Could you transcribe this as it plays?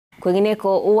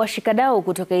Kwingineko, Washikadau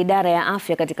kutoka idara ya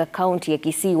afya katika kaunti ya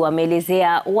Kisii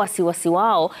wameelezea wasiwasi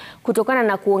wao kutokana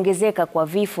na kuongezeka kwa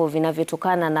vifo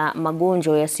vinavyotokana na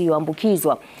magonjwa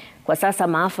yasiyoambukizwa. Kwa sasa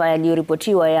maafa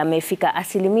yalioripitiwa yamefika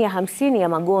asilimia 50 ya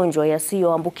magonjwa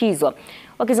yasiyoambukizwa.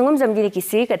 Wakizungumza mjini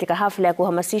Kisii katika hafla ya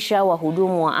kuhamasisha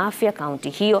wahudumu wa afya kaunti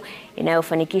hiyo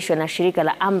inayofanikishwa na shirika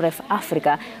la Amref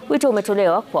Africa, wito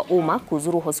umetolewa kwa umma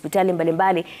kuzuru hospitali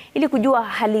mbalimbali ili kujua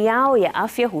hali yao ya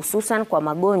afya, hususan kwa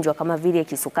magonjwa kama vile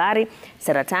kisukari,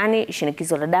 saratani,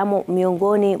 shinikizo la damu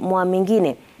miongoni mwa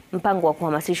mengine. Mpango wa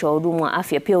kuhamasisha wahudumu wa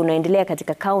afya pia unaendelea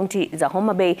katika kaunti za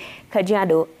Homa Bay,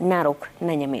 Kajiado, Narok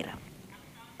na Nyamira.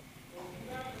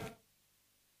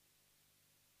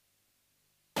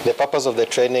 The purpose of the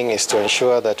training is to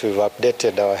ensure that we've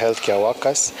updated our healthcare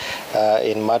workers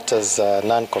in matters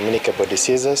non-communicable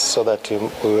diseases, so that we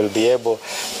will be able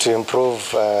to improve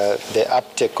the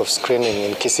uptake of screening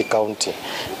in Kisii County.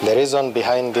 The reason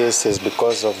behind this is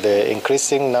because of the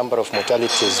increasing number of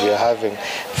mortalities we are having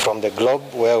from the globe,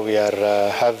 where we are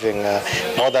having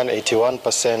more than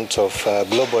 81% of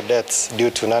global deaths due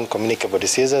to non-communicable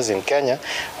diseases. In Kenya,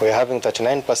 we are having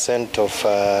 39%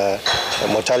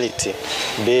 of mortality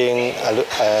being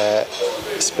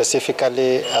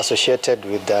specifically associated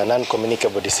with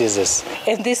non-communicable diseases.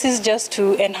 And this is just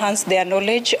to enhance their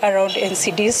knowledge around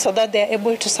NCDs so that they are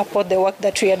able to support the work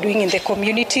that we are doing in the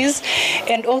communities,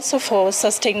 and also for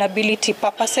sustainability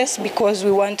purposes, because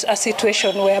we want a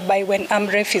situation whereby when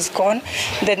Amref is gone,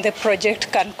 then the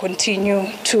project can continue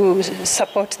to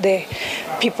support the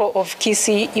people of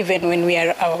Kisii even when we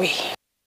are away.